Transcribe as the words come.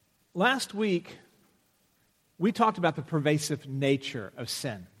Last week, we talked about the pervasive nature of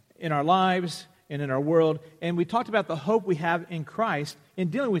sin in our lives and in our world, and we talked about the hope we have in Christ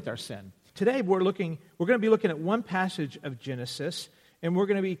in dealing with our sin. Today, we're going to be looking at one passage of Genesis, and we're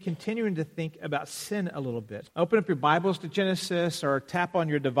going to be continuing to think about sin a little bit. Open up your Bibles to Genesis, or tap on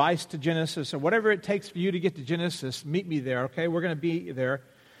your device to Genesis, or whatever it takes for you to get to Genesis. Meet me there, okay? We're going to be there,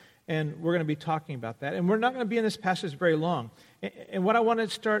 and we're going to be talking about that. And we're not going to be in this passage very long. And what I want to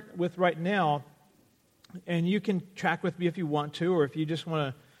start with right now, and you can track with me if you want to, or if you just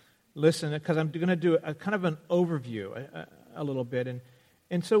want to listen, because I'm going to do a kind of an overview a little bit.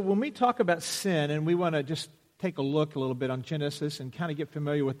 And so when we talk about sin, and we want to just take a look a little bit on Genesis and kind of get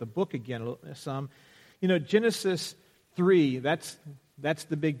familiar with the book again some, Genesis 3, that's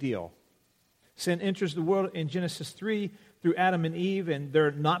the big deal. Sin enters the world in Genesis 3 through Adam and Eve, and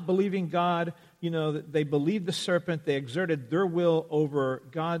they're not believing God. They believed the serpent. They exerted their will over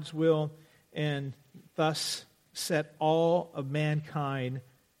God's will, and thus set all of mankind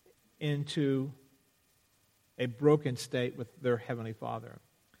into a broken state with their Heavenly Father.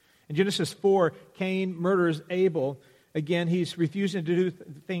 In Genesis 4, Cain murders Abel. Again, he's refusing to do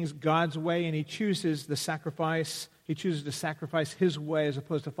things God's way, and he chooses to sacrifice his way as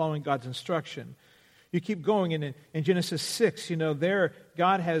opposed to following God's instruction. You keep going, and in Genesis 6, there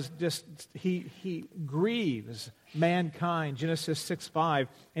God has he grieves mankind. Genesis 6:5,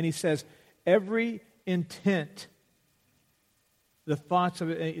 and he says, every intent, the thoughts of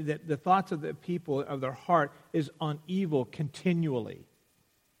the people of their heart is on evil continually.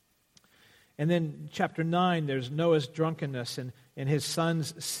 And then chapter 9, there's Noah's drunkenness and his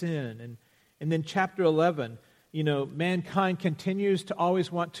son's sin. And then chapter 11, mankind continues to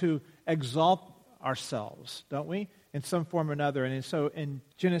always want to exalt ourselves, don't we? In some form or another. And so in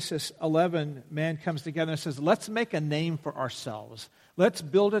Genesis 11, man comes together and says, let's make a name for ourselves. Let's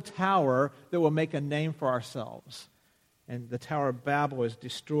build a tower that will make a name for ourselves. And the Tower of Babel is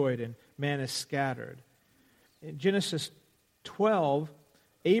destroyed and man is scattered. In Genesis 12,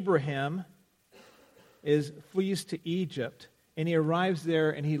 Abraham flees to Egypt, and he arrives there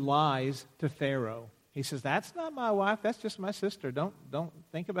and he lies to Pharaoh. He says, that's not my wife, that's just my sister. Don't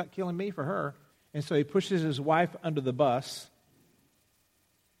think about killing me for her. And so he pushes his wife under the bus,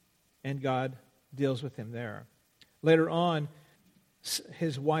 and God deals with him there. Later on,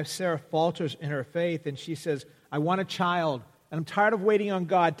 his wife Sarah falters in her faith, and she says, I want a child, and I'm tired of waiting on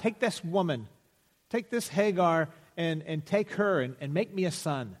God. Take this woman, take this Hagar, and take her and make me a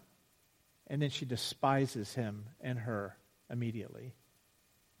son. And then she despises him and her immediately.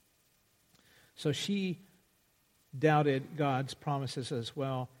 So she doubted God's promises as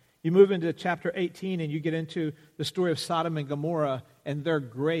well. You move into chapter 18 and you get into the story of Sodom and Gomorrah and their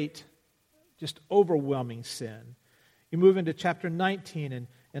great, just overwhelming sin. You move into chapter 19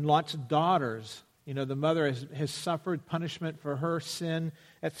 and Lot's daughters. The mother has suffered punishment for her sin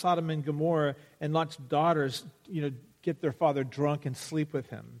at Sodom and Gomorrah, and Lot's daughters, get their father drunk and sleep with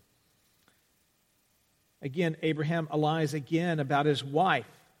him. Again, Abraham lies again about his wife.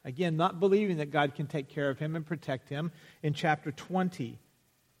 Again, not believing that God can take care of him and protect him in chapter 20.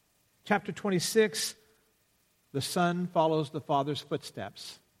 Chapter 26, the son follows the father's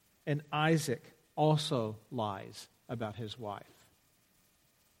footsteps, and Isaac also lies about his wife.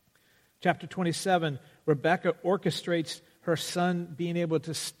 Chapter 27, Rebekah orchestrates her son being able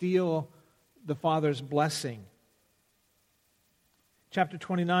to steal the father's blessing. Chapter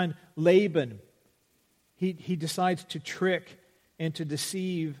 29, Laban, he decides to trick and to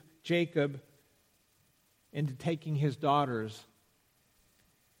deceive Jacob into taking his daughters.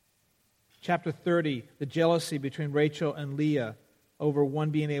 Chapter 30, the jealousy between Rachel and Leah over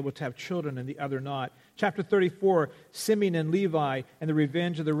one being able to have children and the other not. Chapter 34, Simeon and Levi and the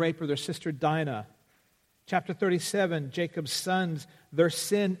revenge of the rape of their sister Dinah. Chapter 37, Jacob's sons, their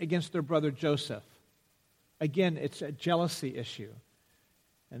sin against their brother Joseph. Again, it's a jealousy issue.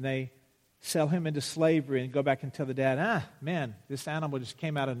 And they sell him into slavery and go back and tell the dad, man, this animal just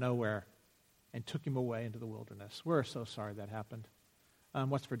came out of nowhere and took him away into the wilderness. We're so sorry that happened.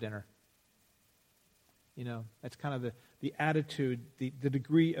 What's for dinner? That's kind of the attitude, the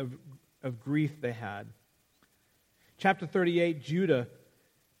degree of grief they had. Chapter 38, Judah,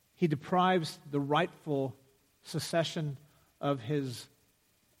 he deprives the rightful succession of his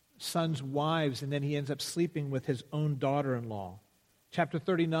son's wives, and then he ends up sleeping with his own daughter-in-law. Chapter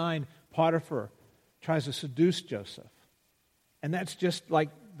 39, Potiphar tries to seduce Joseph. And that's just like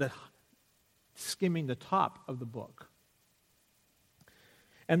skimming the top of the book.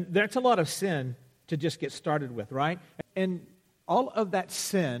 And that's a lot of sin to just get started with, right? And all of that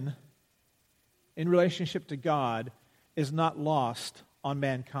sin in relationship to God is not lost on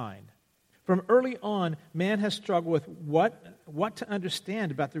mankind. From early on, man has struggled with what to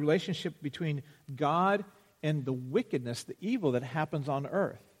understand about the relationship between God and the wickedness, the evil that happens on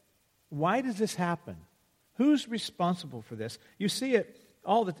earth. Why does this happen? Who's responsible for this? You see it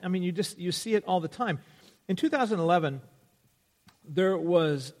you see it all the time. In 2011, there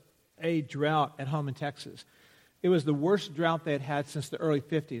was a drought at home in Texas. It was the worst drought they had had since the early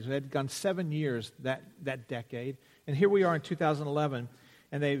 50s. They had gone 7 years that decade. And here we are in 2011,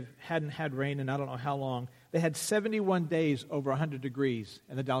 and they hadn't had rain in I don't know how long. They had 71 days over 100 degrees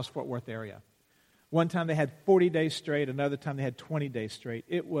in the Dallas-Fort Worth area. One time they had 40 days straight. Another time they had 20 days straight.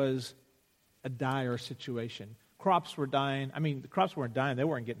 It was a dire situation. Crops were dying. The crops weren't dying. They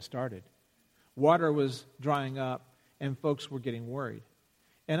weren't getting started. Water was drying up, and folks were getting worried.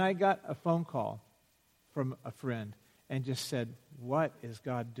 And I got a phone call from a friend and just said, what is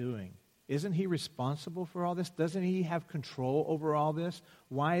God doing? Isn't he responsible for all this? Doesn't he have control over all this?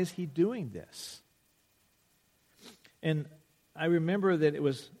 Why is he doing this? And I remember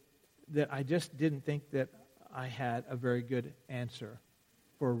that I just didn't think that I had a very good answer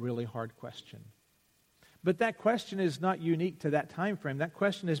for a really hard question. But that question is not unique to that time frame. That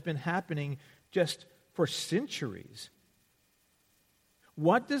question has been happening just for centuries.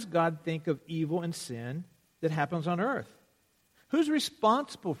 What does God think of evil and sin that happens on earth? Who's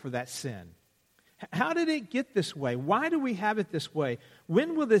responsible for that sin? How did it get this way? Why do we have it this way?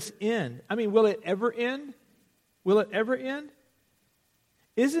 When will this end? Will it ever end? Will it ever end?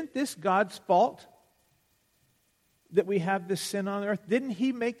 Isn't this God's fault that we have this sin on earth? Didn't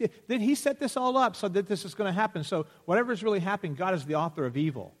he set this all up so that this is going to happen? So whatever is really happening, God is the author of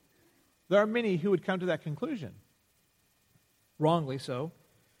evil. There are many who would come to that conclusion. Wrongly so.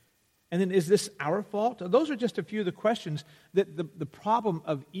 And then, is this our fault? Those are just a few of the questions that the problem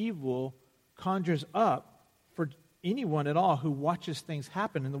of evil conjures up for anyone at all who watches things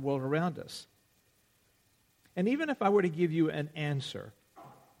happen in the world around us. And even if I were to give you an answer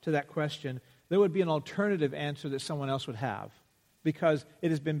to that question, there would be an alternative answer that someone else would have, because it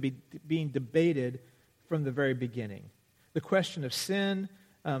has been being debated from the very beginning. The question of sin,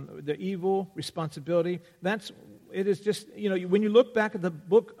 the evil, responsibility, it is just, when you look back at the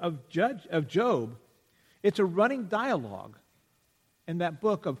book of Job, it's a running dialogue in that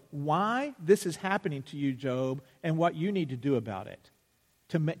book of why this is happening to you, Job, and what you need to do about it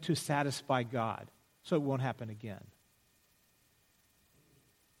to satisfy God so it won't happen again.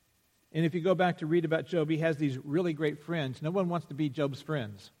 And if you go back to read about Job, he has these really great friends. No one wants to be Job's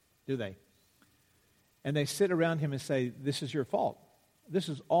friends, do they? And they sit around him and say, this is your fault. This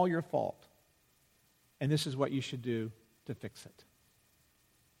is all your fault. And this is what you should do to fix it.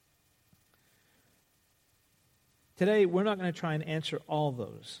 Today, we're not going to try and answer all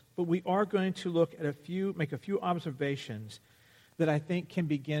those, but we are going to make a few observations that I think can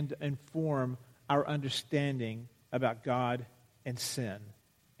begin to inform our understanding about God and sin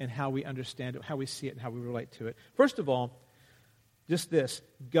and how we understand it, how we see it, and how we relate to it. First of all, just this: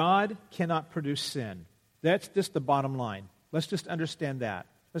 God cannot produce sin. That's just the bottom line. Let's just understand that.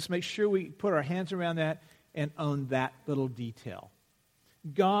 Let's make sure we put our hands around that and own that little detail.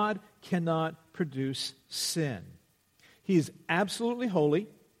 God cannot produce sin. He is absolutely holy,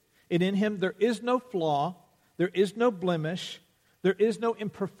 and in him there is no flaw, there is no blemish, there is no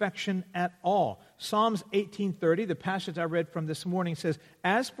imperfection at all. Psalms 18:30, the passage I read from this morning, says,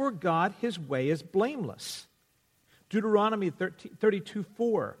 "As for God, his way is blameless." Deuteronomy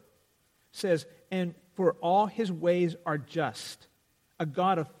 32:4 says, "And for all his ways are just, a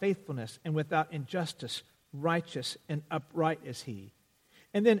God of faithfulness and without injustice, righteous and upright is he."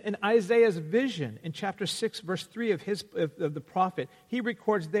 And then in Isaiah's vision, in chapter 6, verse 3 of the prophet, he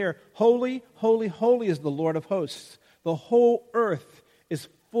records there, "Holy, holy, holy is the Lord of hosts. The whole earth is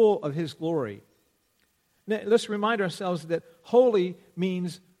full of his glory." Now, let's remind ourselves that holy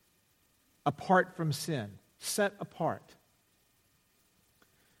means apart from sin, set apart.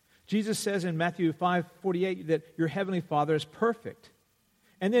 Jesus says in Matthew 5:48 that your heavenly Father is perfect.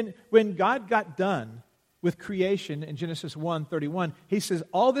 And then when God got done with creation in Genesis 1:31, he says,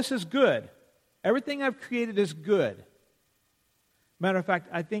 all this is good. Everything I've created is good. Matter of fact,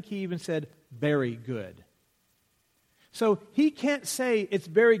 I think he even said, very good. So he can't say it's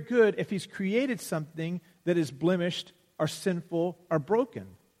very good if he's created something that is blemished or sinful or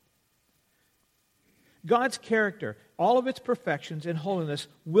broken. God's character, all of its perfections and holiness,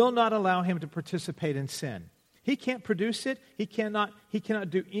 will not allow him to participate in sin. He can't produce it. He cannot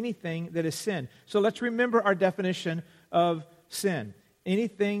do anything that is sin. So let's remember our definition of sin.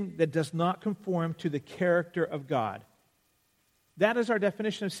 Anything that does not conform to the character of God. That is our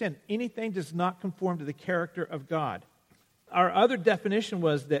definition of sin. Anything does not conform to the character of God. our other definition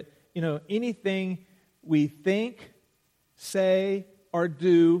was that, anything we think, say, or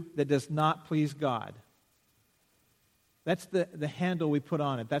do that does not please God. That's the handle we put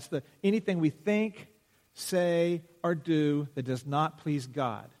on it. That's anything we think, say, or do that does not please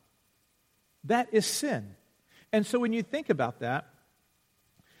God. That is sin. And so when you think about that,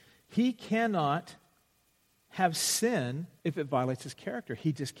 he cannot have sin if it violates his character.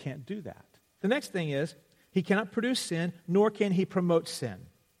 He just can't do that. The next thing is, he cannot produce sin, nor can he promote sin.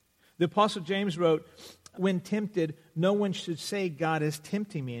 The Apostle James wrote, when tempted, no one should say, God is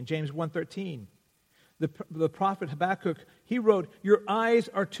tempting me, in James 1:13. The prophet Habakkuk, he wrote, your eyes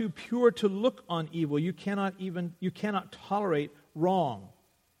are too pure to look on evil. You cannot tolerate wrong.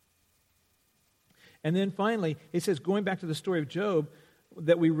 And then finally, it says, going back to the story of Job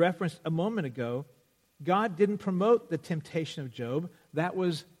that we referenced a moment ago, God didn't promote the temptation of Job. That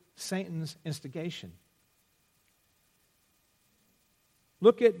was Satan's instigation.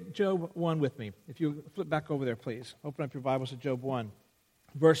 Look at Job 1 with me. If you flip back over there, please. Open up your Bibles to Job 1,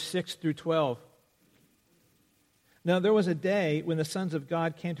 verse 6 through 12. Now there was a day when the sons of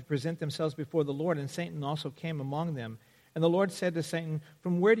God came to present themselves before the Lord, and Satan also came among them. And the Lord said to Satan,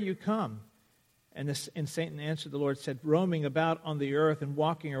 from where do you come? And Satan answered the Lord, said, roaming about on the earth and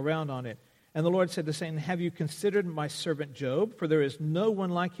walking around on it. And the Lord said to Satan, have you considered my servant Job? For there is no one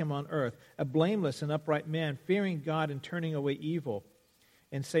like him on earth, a blameless and upright man, fearing God and turning away evil.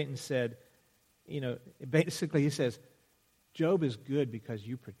 And Satan said, basically he says, Job is good because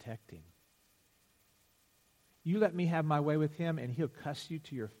you protect him. You let me have my way with him and he'll cuss you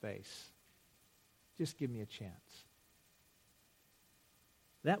to your face. Just give me a chance.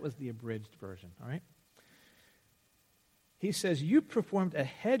 That was the abridged version, all right? He says, you performed a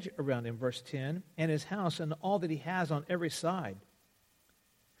hedge around him, verse 10, and his house and all that he has on every side.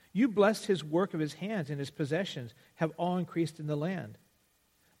 You blessed his work of his hands, and his possessions have all increased in the land.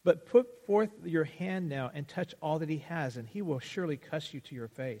 But put forth your hand now and touch all that he has, and he will surely cuss you to your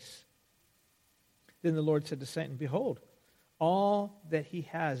face. Then the Lord said to Satan, behold, all that he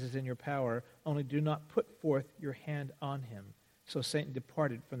has is in your power, only do not put forth your hand on him. So Satan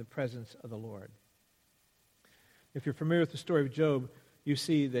departed from the presence of the Lord. If you're familiar with the story of Job, you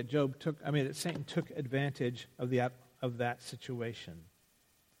see that that Satan took advantage of that situation.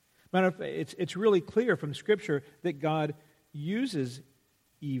 Matter of fact, it's really clear from Scripture that God uses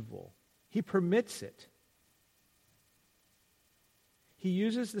evil. He permits it. He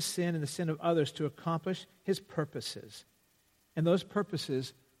uses the sin and the sin of others to accomplish his purposes. And those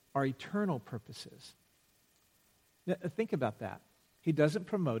purposes are eternal purposes. Now, think about that. He doesn't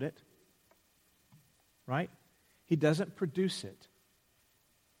promote it, right? He doesn't produce it,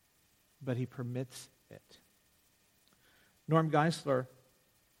 but he permits it. Norm Geisler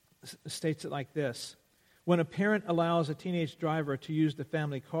states it like this. When a parent allows a teenage driver to use the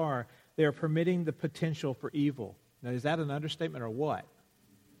family car, they are permitting the potential for evil. Now, is that an understatement or what?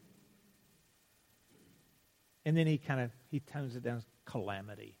 And then he tones it down as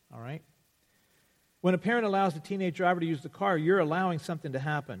calamity, all right? When a parent allows the teenage driver to use the car, you're allowing something to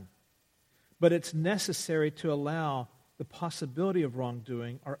happen. But it's necessary to allow the possibility of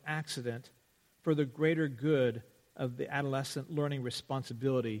wrongdoing or accident for the greater good of the adolescent learning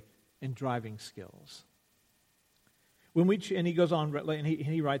responsibility and driving skills. And he goes on, and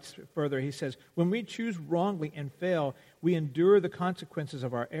he writes further, he says, when we choose wrongly and fail, we endure the consequences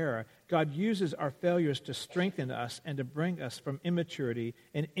of our error. God uses our failures to strengthen us and to bring us from immaturity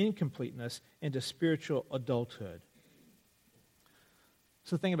and incompleteness into spiritual adulthood.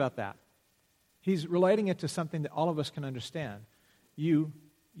 So think about that. He's relating it to something that all of us can understand. You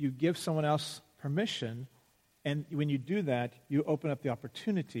give someone else permission, and when you do that, you open up the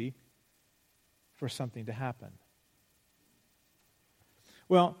opportunity for something to happen.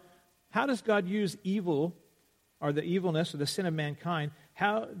 Well, how does God use evil, or the evilness or the sin of mankind?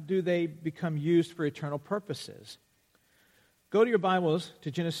 How do they become used for eternal purposes? Go to your Bibles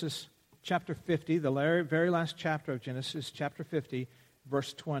to Genesis chapter 50, the very last chapter of Genesis, chapter 50,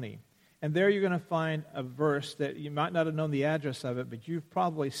 verse 20. And there you're going to find a verse that you might not have known the address of it, but you've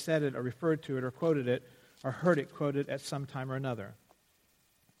probably said it or referred to it or quoted it or heard it quoted at some time or another.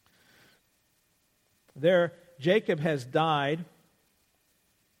 There, Jacob has died.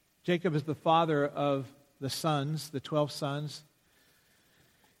 Jacob is the father of the sons, the 12 sons.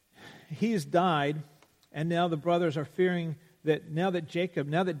 He's died, and now the brothers are fearing that now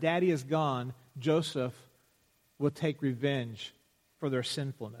that daddy is gone, Joseph will take revenge for their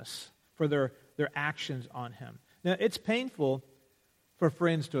sinfulness, for their actions on him. Now, it's painful for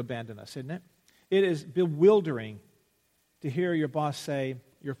friends to abandon us, isn't it? It is bewildering to hear your boss say,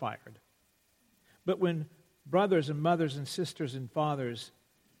 you're fired. But when brothers and mothers and sisters and fathers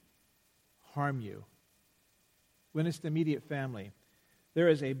harm you, when it's the immediate family, there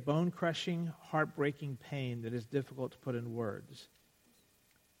is a bone-crushing, heartbreaking pain that is difficult to put in words.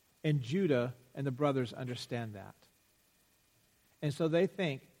 And Judah and the brothers understand that. And so they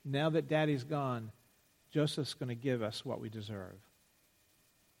think, now that Daddy's gone, Joseph's going to give us what we deserve.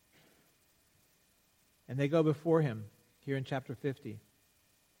 And they go before him here in chapter 50.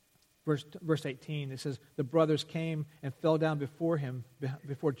 Verse 18, it says, the brothers came and fell down before him,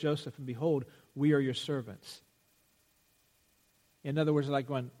 before Joseph, and behold, we are your servants. In other words, like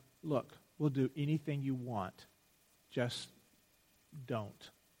going, look, we'll do anything you want. Just don't.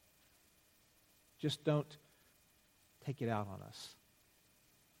 Just don't take it out on us.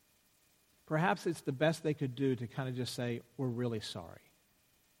 Perhaps it's the best they could do to kind of just say, we're really sorry.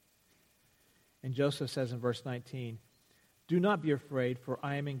 And Joseph says in verse 19, do not be afraid, for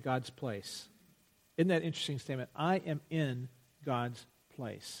I am in God's place. Isn't that an interesting statement? I am in God's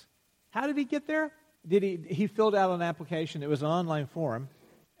place. How did he get there? He filled out an application. It was an online form,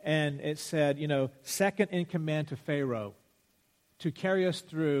 and it said, second in command to Pharaoh to carry us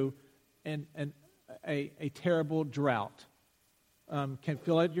through a terrible drought. Can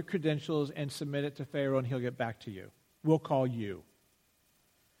fill out your credentials and submit it to Pharaoh, and he'll get back to you. We'll call you.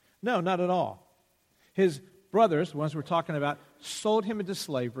 No, not at all. His brothers, the ones we're talking about, sold him into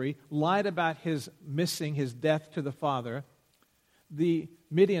slavery, lied about his death to the father. The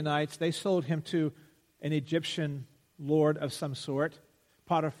Midianites, they sold him to an Egyptian lord of some sort,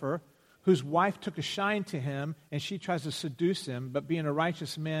 Potiphar, whose wife took a shine to him, and she tries to seduce him, but being a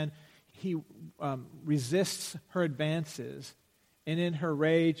righteous man, he resists her advances. And in her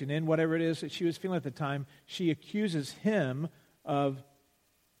rage and in whatever it is that she was feeling at the time, she accuses him of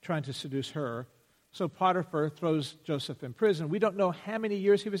trying to seduce her. So Potiphar throws Joseph in prison. We don't know how many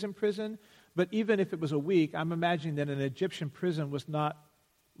years he was in prison, but even if it was a week, I'm imagining that an Egyptian prison was not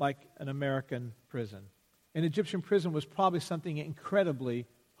like an American prison. An Egyptian prison was probably something incredibly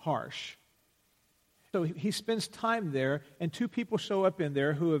harsh. So he spends time there, and two people show up in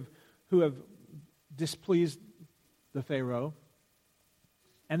there who have displeased the Pharaoh,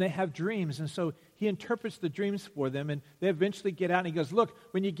 and they have dreams, and so he interprets the dreams for them, and they eventually get out, and he goes, look,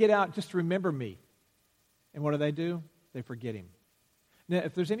 when you get out, just remember me. And what do? They forget him. Now,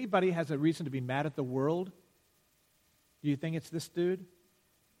 if there's anybody who has a reason to be mad at the world, do you think it's this dude?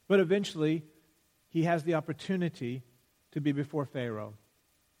 But eventually, he has the opportunity to be before Pharaoh,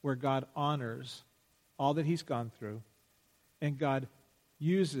 where God honors all that he's gone through, and God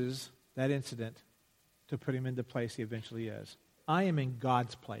uses that incident to put him in the place he eventually is. I am in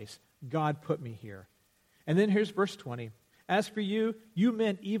God's place. God put me here. And then here's verse 20. As for you, you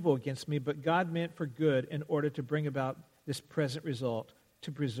meant evil against me, but God meant for good in order to bring about this present result,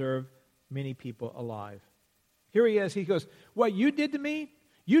 to preserve many people alive. Here he is. He goes, what you did to me,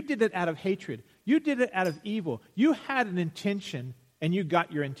 you did it out of hatred. You did it out of evil. You had an intention, and you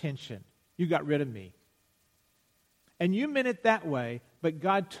got your intention. You got rid of me. And you meant it that way, but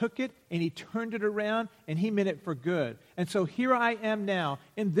God took it and he turned it around and he meant it for good. And so here I am now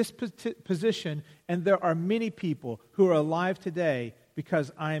in this position, and there are many people who are alive today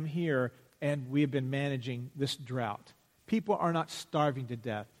because I am here and we have been managing this drought. People are not starving to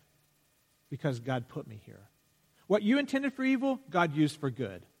death because God put me here. What you intended for evil, God used for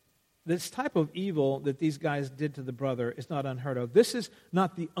good. This type of evil that these guys did to the brother is not unheard of. This is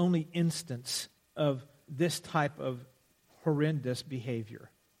not the only instance of this type of horrendous behavior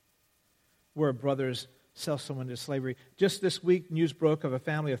where brothers sell someone into slavery. Just this week, news broke of a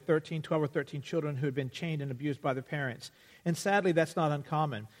family of 12 or 13 children who had been chained and abused by their parents. And sadly, that's not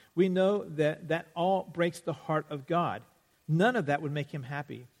uncommon. We know that all breaks the heart of God. None of that would make him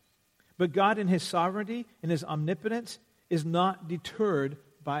happy. But God, in his sovereignty and his omnipotence, is not deterred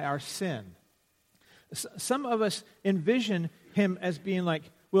by our sin. Some of us envision him as being like,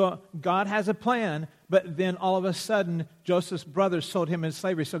 well, God has a plan, but then all of a sudden, Joseph's brothers sold him into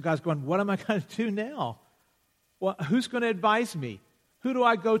slavery. So God's going, what am I going to do now? Well, who's going to advise me? Who do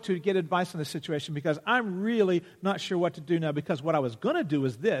I go to get advice on this situation? Because I'm really not sure what to do now, because what I was going to do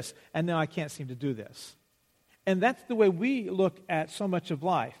is this, and now I can't seem to do this. And that's the way we look at so much of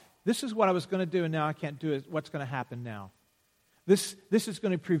life. This is what I was going to do, and now I can't do it. What's going to happen now? This is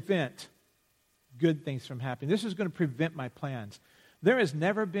going to prevent good things from happening. This is going to prevent my plans. There has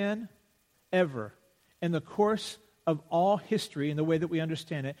never been, ever, in the course of all history, in the way that we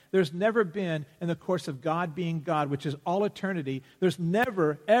understand it, there's never been, in the course of God being God, which is all eternity, there's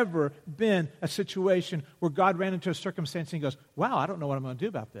never, ever been a situation where God ran into a circumstance and he goes, wow, I don't know what I'm going to do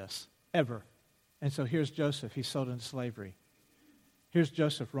about this, ever. And so here's Joseph. He's sold into slavery. Here's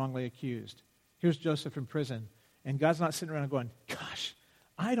Joseph wrongly accused. Here's Joseph in prison. And God's not sitting around going, gosh,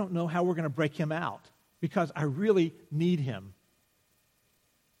 I don't know how we're going to break him out because I really need him.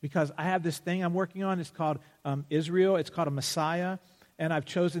 Because I have this thing I'm working on. It's called Israel. It's called a Messiah. And I've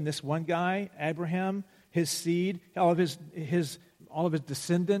chosen this one guy, Abraham, his seed, all of his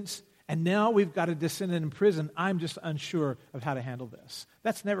descendants. And now we've got a descendant in prison. I'm just unsure of how to handle this.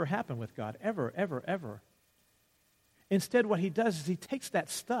 That's never happened with God, ever, ever, ever. Instead, what he does is he takes that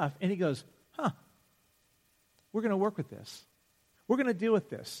stuff and he goes, we're going to work with this. We're going to deal with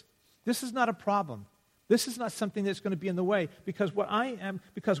this. This is not a problem. This is not something that's going to be in the way, because what I am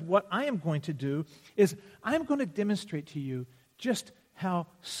going to do is I'm going to demonstrate to you just how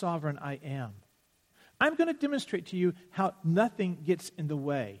sovereign I am. I'm going to demonstrate to you how nothing gets in the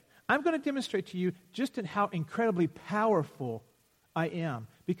way. I'm going to demonstrate to you just how incredibly powerful I am,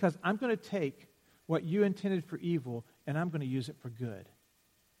 because I'm going to take what you intended for evil and I'm going to use it for good.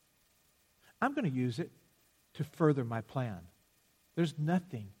 I'm going to use it to further my plan. There's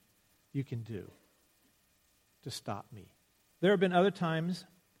nothing you can do to stop me. There have been other times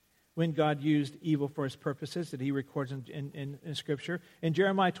when God used evil for his purposes that he records in Scripture. In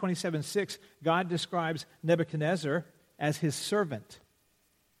Jeremiah 27:6, God describes Nebuchadnezzar as his servant.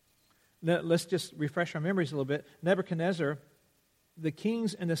 Now, let's just refresh our memories a little bit. Nebuchadnezzar, the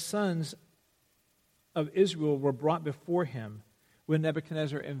kings and the sons of Israel were brought before him when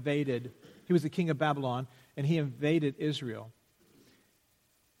Nebuchadnezzar invaded. He was the king of Babylon, and he invaded Israel.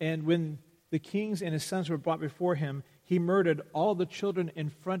 And when the kings and his sons were brought before him, he murdered all the children in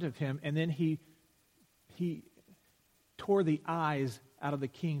front of him, and then he tore the eyes out of the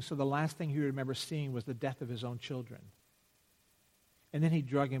king, so the last thing he would remember seeing was the death of his own children. And then he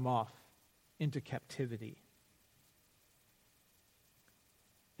drug him off into captivity.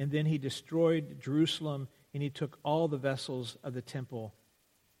 And then he destroyed Jerusalem, and he took all the vessels of the temple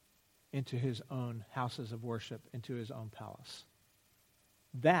into his own houses of worship, into his own palace.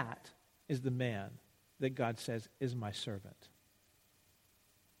 That is the man that God says is my servant.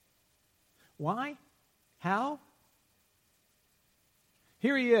 Why? How?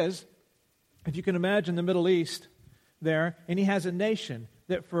 Here he is, if you can imagine the Middle East there, and he has a nation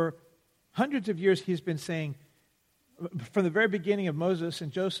that for hundreds of years he's been saying, from the very beginning of Moses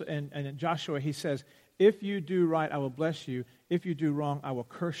and Joseph and Joshua, he says, if you do right, I will bless you. If you do wrong, I will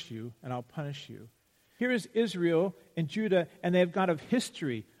curse you and I'll punish you. Here is Israel and Judah, and they've got a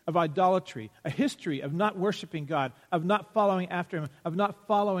history of idolatry, a history of not worshiping God, of not following after him, of not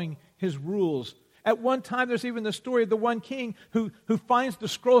following his rules. At one time, there's even the story of the one king who finds the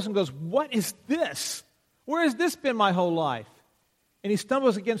scrolls and goes, what is this? Where has this been my whole life? And he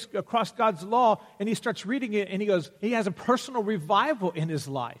stumbles across God's law, and he starts reading it, and he has a personal revival in his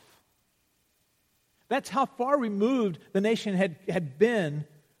life. That's how far removed the nation had been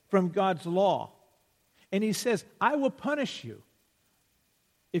from God's law. And he says, I will punish you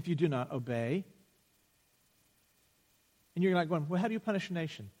if you do not obey. And you're like going, well, how do you punish a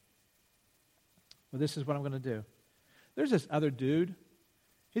nation? Well, this is what I'm going to do. There's this other dude.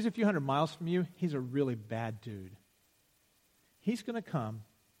 He's a few hundred miles from you. He's a really bad dude. He's going to come,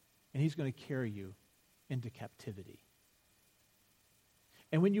 and he's going to carry you into captivity.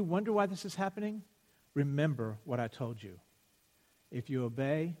 And when you wonder why this is happening, remember what I told you. If you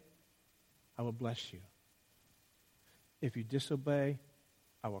obey, I will bless you. If you disobey,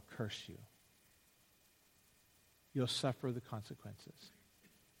 I will curse you. You'll suffer the consequences.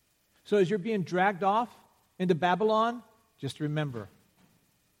 So as you're being dragged off into Babylon, just remember,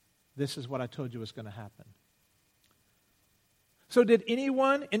 this is what I told you was going to happen. So did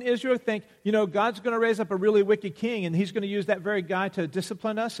anyone in Israel think, God's going to raise up a really wicked king, and he's going to use that very guy to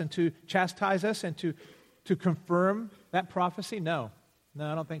discipline us and to chastise us and to confirm that prophecy? No,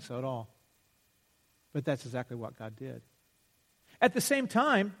 I don't think so at all. But that's exactly what God did. At the same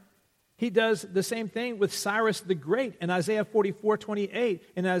time, he does the same thing with Cyrus the Great in Isaiah 44:28.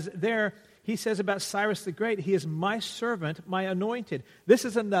 And as there, he says about Cyrus the Great, he is my servant, my anointed. This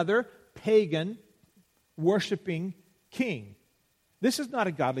is another pagan worshiping king. This is not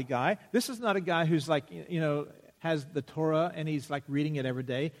a godly guy. This is not a guy who's has the Torah and he's reading it every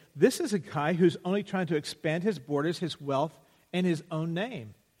day. This is a guy who's only trying to expand his borders, his wealth, and his own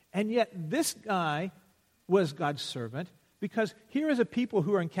name. And yet this guy was God's servant, because here is a people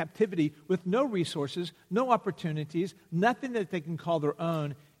who are in captivity with no resources, no opportunities, nothing that they can call their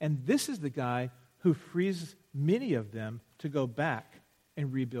own. And this is the guy who frees many of them to go back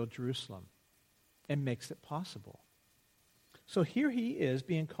and rebuild Jerusalem and makes it possible. So here he is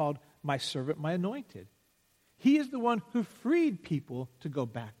being called my servant, my anointed. He is the one who freed people to go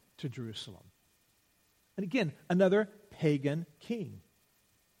back to Jerusalem. And again, another pagan king.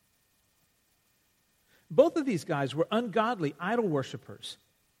 Both of these guys were ungodly idol worshipers,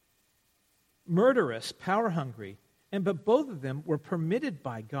 murderous, power-hungry, but both of them were permitted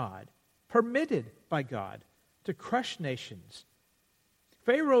by God to crush nations.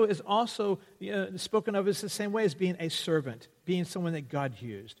 Pharaoh is also spoken of as the same way as being a servant, being someone that God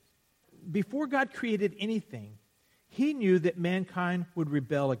used. Before God created anything, he knew that mankind would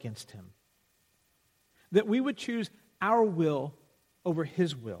rebel against him, that we would choose our will over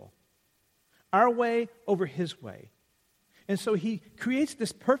his will, our way over his way. And so he creates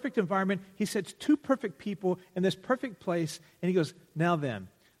this perfect environment. He sets two perfect people in this perfect place, and he goes, now then,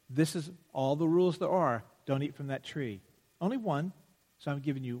 this is all the rules there are. Don't eat from that tree. Only one, so I'm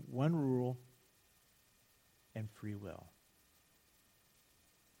giving you one rule and free will.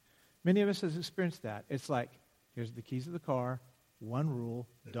 Many of us have experienced that. It's like, here's the keys of the car, one rule,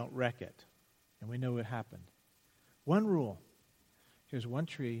 don't wreck it. And we know what happened. One rule, here's one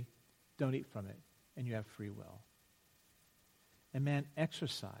tree, don't eat from it, and you have free will. And man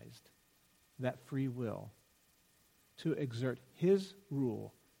exercised that free will to exert his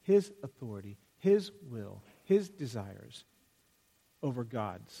rule, his authority, his will, his desires over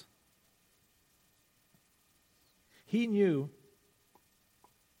God's. He knew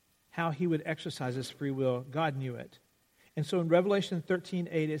how he would exercise his free will. God knew it. And so in Revelation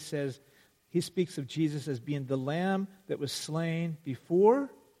 13:8 it says, he speaks of Jesus as being the lamb that was slain before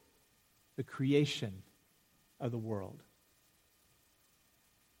the creation of the world.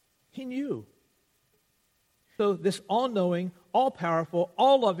 He knew. So this all-knowing, all-powerful,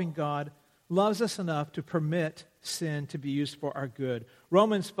 all-loving God loves us enough to permit sin to be used for our good.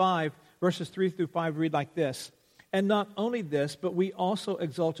 Romans 5, verses 3 through 5 read like this. And not only this, but we also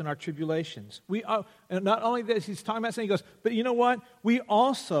exult in our tribulations. And not only this, he's talking about something, he goes, but you know what? We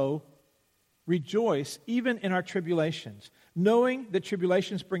also rejoice even in our tribulations, knowing that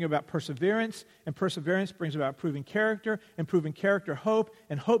tribulations bring about perseverance, and perseverance brings about proven character, and proven character hope,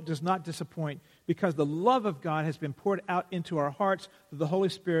 and hope does not disappoint, because the love of God has been poured out into our hearts through the Holy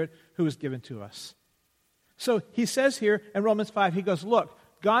Spirit who is given to us. So he says here in Romans 5, he goes, look,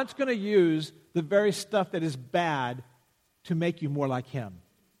 God's going to use the very stuff that is bad to make you more like him.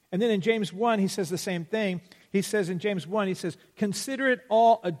 And then in James 1, he says the same thing. He says in James 1, he says, consider it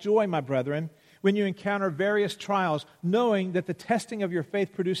all a joy, my brethren, when you encounter various trials, knowing that the testing of your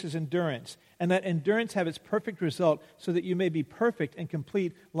faith produces endurance, and that endurance have its perfect result, so that you may be perfect and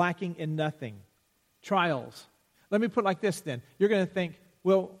complete, lacking in nothing. Trials. Let me put it like this then. You're going to think,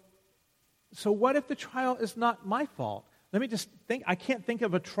 well, so what if the trial is not my fault? Let me just think. I can't think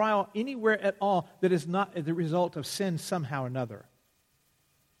of a trial anywhere at all that is not the result of sin somehow or another.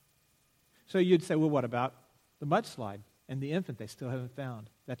 So you'd say, well, what about the mudslide and the infant they still haven't found?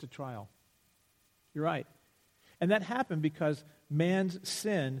 That's a trial. You're right. And that happened because man's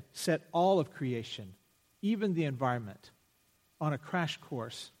sin set all of creation, even the environment, on a crash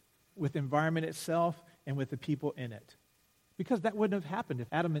course with the environment itself and with the people in it. Because that wouldn't have happened if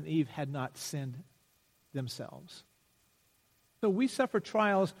Adam and Eve had not sinned themselves. So we suffer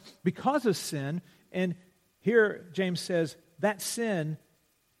trials because of sin, and here James says that sin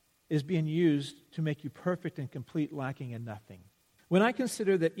is being used to make you perfect and complete, lacking in nothing. When I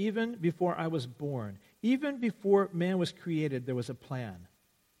consider that even before I was born, even before man was created, there was a plan.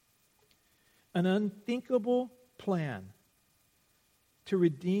 An unthinkable plan to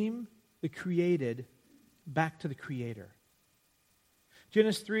redeem the created back to the Creator.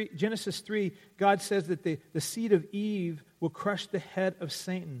 Genesis 3, God says that the seed of Eve will crush the head of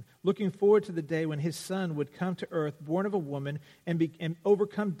Satan, looking forward to the day when his son would come to earth, born of a woman, and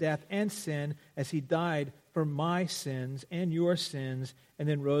overcome death and sin as he died for my sins and your sins, and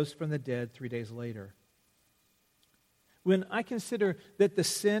then rose from the dead 3 days later. When I consider that the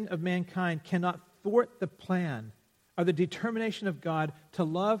sin of mankind cannot thwart the plan or the determination of God to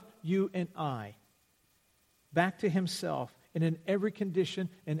love you and I back to himself, and in every condition,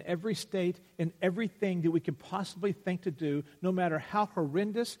 in every state, in everything that we could possibly think to do, no matter how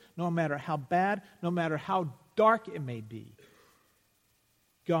horrendous, no matter how bad, no matter how dark it may be,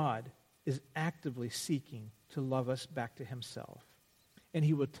 God is actively seeking to love us back to himself. And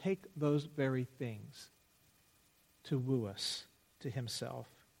he will take those very things to woo us to himself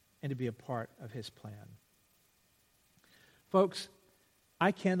and to be a part of his plan. Folks,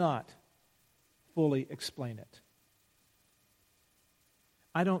 I cannot fully explain it.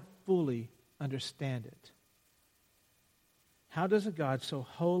 I don't fully understand it. How does a God so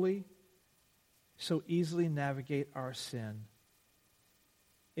holy, so easily navigate our sin?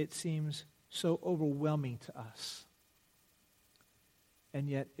 It seems so overwhelming to us. And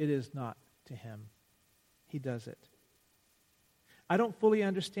yet it is not to him. He does it. I don't fully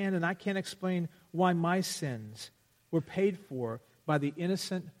understand, and I can't explain why my sins were paid for by the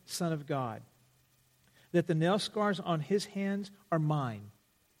innocent Son of God. That the nail scars on his hands are mine.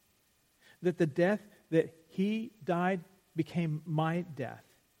 That the death that he died became my death.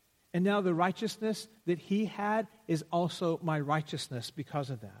 And now the righteousness that he had is also my righteousness because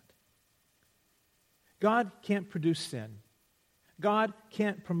of that. God can't produce sin. God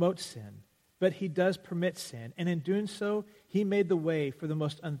can't promote sin, but he does permit sin. And in doing so, he made the way for the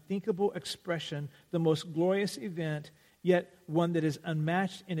most unthinkable expression, the most glorious event, yet one that is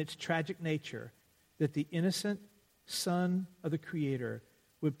unmatched in its tragic nature, that the innocent Son of the Creator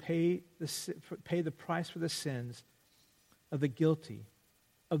would pay the price for the sins of the guilty,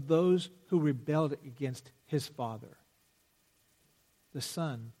 of those who rebelled against his Father. The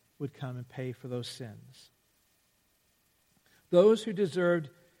Son would come and pay for those sins. Those who deserved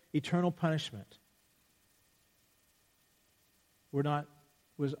eternal punishment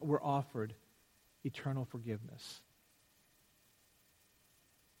were offered eternal forgiveness.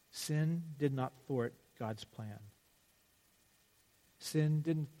 Sin did not thwart God's plan. Sin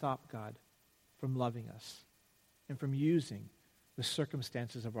didn't stop God from loving us and from using the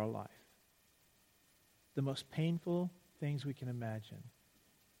circumstances of our life. The most painful things we can imagine.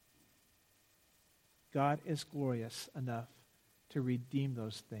 God is glorious enough to redeem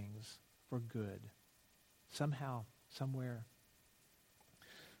those things for good. Somehow, somewhere.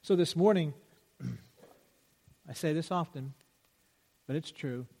 So this morning, I say this often, but it's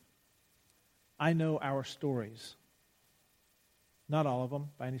true. I know our stories. Not all of them,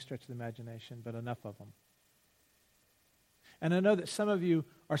 by any stretch of the imagination, but enough of them. And I know that some of you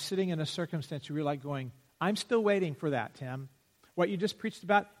are sitting in a circumstance where you're like going, I'm still waiting for that, Tim. What you just preached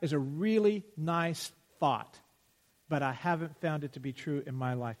about is a really nice thought, but I haven't found it to be true in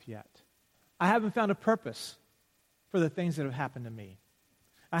my life yet. I haven't found a purpose for the things that have happened to me.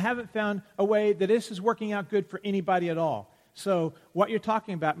 I haven't found a way that this is working out good for anybody at all. So what you're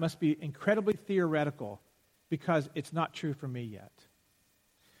talking about must be incredibly theoretical because it's not true for me yet.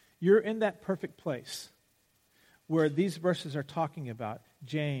 You're in that perfect place where these verses are talking about,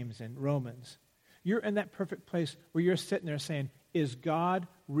 James and Romans. You're in that perfect place where you're sitting there saying, is God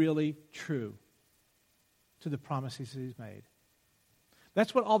really true to the promises he's made?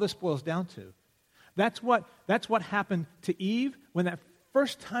 That's what all this boils down to. That's what happened to Eve when that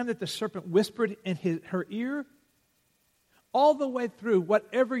first time that the serpent whispered in her ear. All the way through,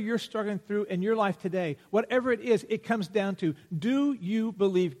 whatever you're struggling through in your life today, whatever it is, it comes down to, do you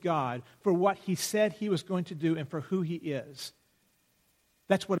believe God for what he said he was going to do and for who he is?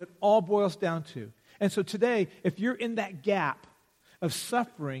 That's what it all boils down to. And so today, if you're in that gap of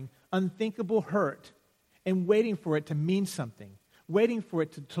suffering, unthinkable hurt, and waiting for it to mean something, waiting for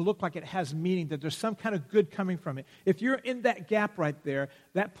it to look like it has meaning, that there's some kind of good coming from it, if you're in that gap right there,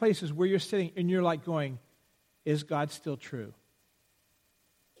 that place is where you're sitting and you're like going, is God still true?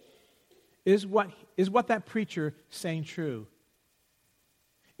 Is what that preacher saying true?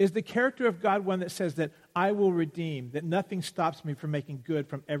 Is the character of God one that says that I will redeem, that nothing stops me from making good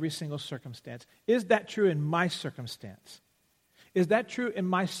from every single circumstance? Is that true in my circumstance? Is that true in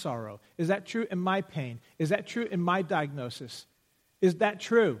my sorrow? Is that true in my pain? Is that true in my diagnosis? Is that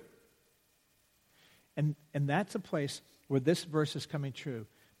true? And that's a place where this verse is coming true,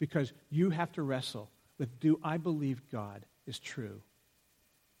 because you have to wrestle with, do I believe God is true?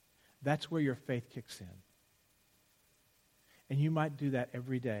 That's where your faith kicks in. And you might do that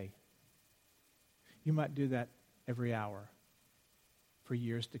every day. You might do that every hour for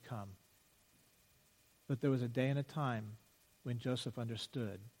years to come. But there was a day and a time when Joseph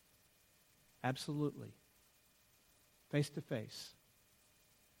understood, absolutely, face to face,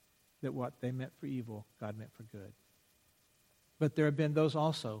 that what they meant for evil, God meant for good. But there have been those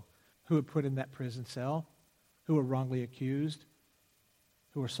also who were put in that prison cell, who were wrongly accused,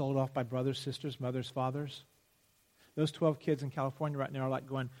 who were sold off by brothers, sisters, mothers, fathers. Those 12 kids in California right now are like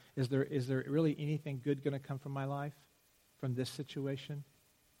going, is there really anything good going to come from my life, from this situation?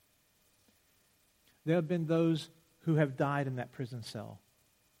 There have been those who have died in that prison cell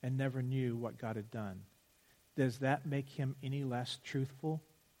and never knew what God had done. Does that make him any less truthful?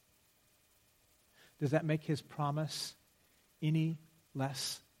 Does that make his promise any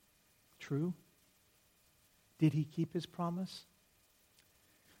less true? Did he keep his promise?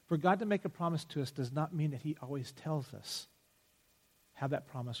 For God to make a promise to us does not mean that he always tells us how that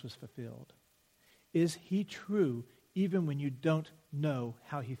promise was fulfilled. Is he true even when you don't know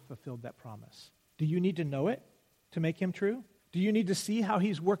how he fulfilled that promise? Do you need to know it to make him true? Do you need to see how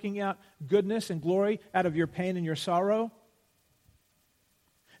he's working out goodness and glory out of your pain and your sorrow?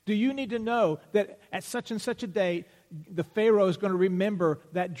 Do you need to know that at such and such a date, the Pharaoh is going to remember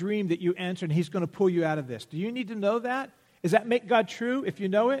that dream that you answered, and he's going to pull you out of this. Do you need to know that? Does that make God true if you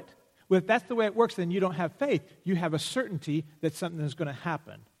know it? Well, if that's the way it works, then you don't have faith. You have a certainty that something is going to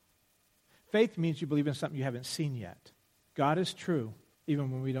happen. Faith means you believe in something you haven't seen yet. God is true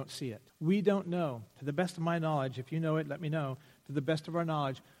even when we don't see it. We don't know. To the best of my knowledge, if you know it, let me know. To the best of our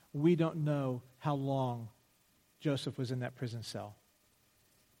knowledge, we don't know how long Joseph was in that prison cell.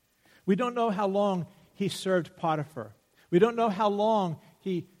 We don't know how long he served Potiphar. We don't know how long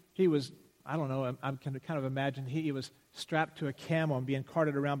he was, I don't know, I can kind of imagine he was strapped to a camel and being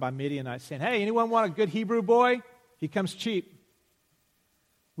carted around by Midianites saying, hey, anyone want a good Hebrew boy? He comes cheap.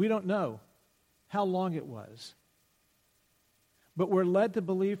 We don't know how long it was. But we're led to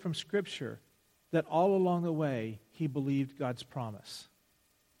believe from Scripture that all along the way, he believed God's promise.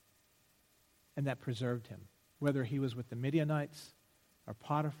 And that preserved him. Whether he was with the Midianites, or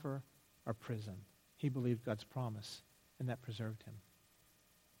Potiphar, or prison. He believed God's promise, and that preserved him.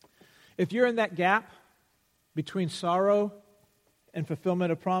 If you're in that gap between sorrow and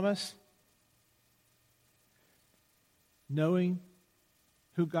fulfillment of promise, knowing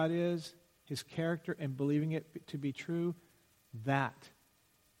who God is, his character, and believing it to be true, that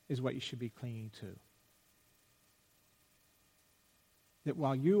is what you should be clinging to. That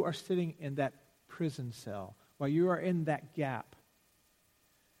while you are sitting in that prison cell, while you are in that gap,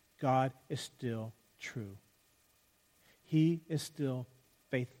 God is still true. He is still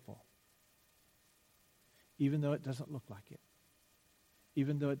faithful. Even though it doesn't look like it.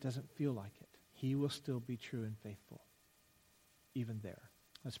 Even though it doesn't feel like it. He will still be true and faithful. Even there.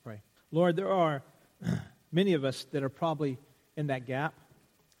 Let's pray. Lord, there are many of us that are probably in that gap.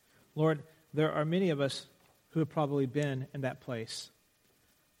 Lord, there are many of us who have probably been in that place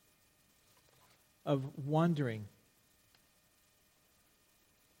of wondering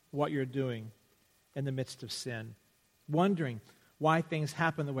what you're doing in the midst of sin. Wondering why things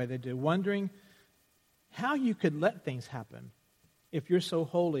happen the way they do. Wondering how you could let things happen if you're so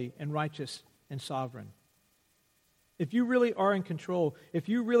holy and righteous and sovereign. If you really are in control, if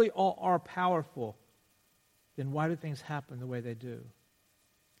you really all are powerful, then why do things happen the way they do?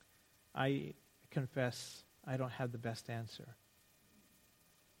 I confess I don't have the best answer.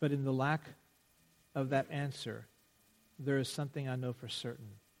 But in the lack of that answer, there is something I know for certain.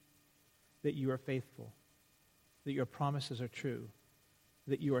 That you are faithful. That your promises are true.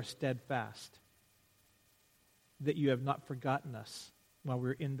 That you are steadfast. That you have not forgotten us while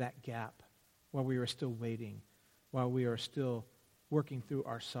we're in that gap. While we are still waiting. While we are still working through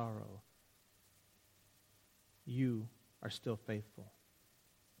our sorrow. You are still faithful.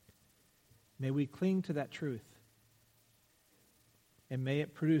 May we cling to that truth. And may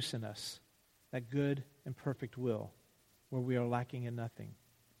it produce in us that good and perfect will where we are lacking in nothing.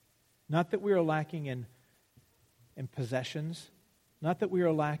 Not that we are lacking in possessions. Not that we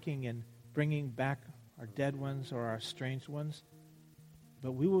are lacking in bringing back our dead ones or our estranged ones.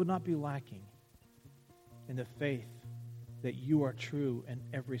 But we will not be lacking in the faith that you are true in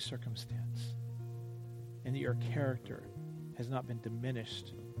every circumstance. And that your character has not been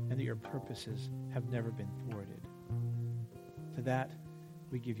diminished. And that your purposes have never been thwarted. To that,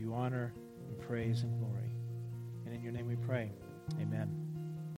 we give you honor and praise and glory. And in your name we pray. Amen.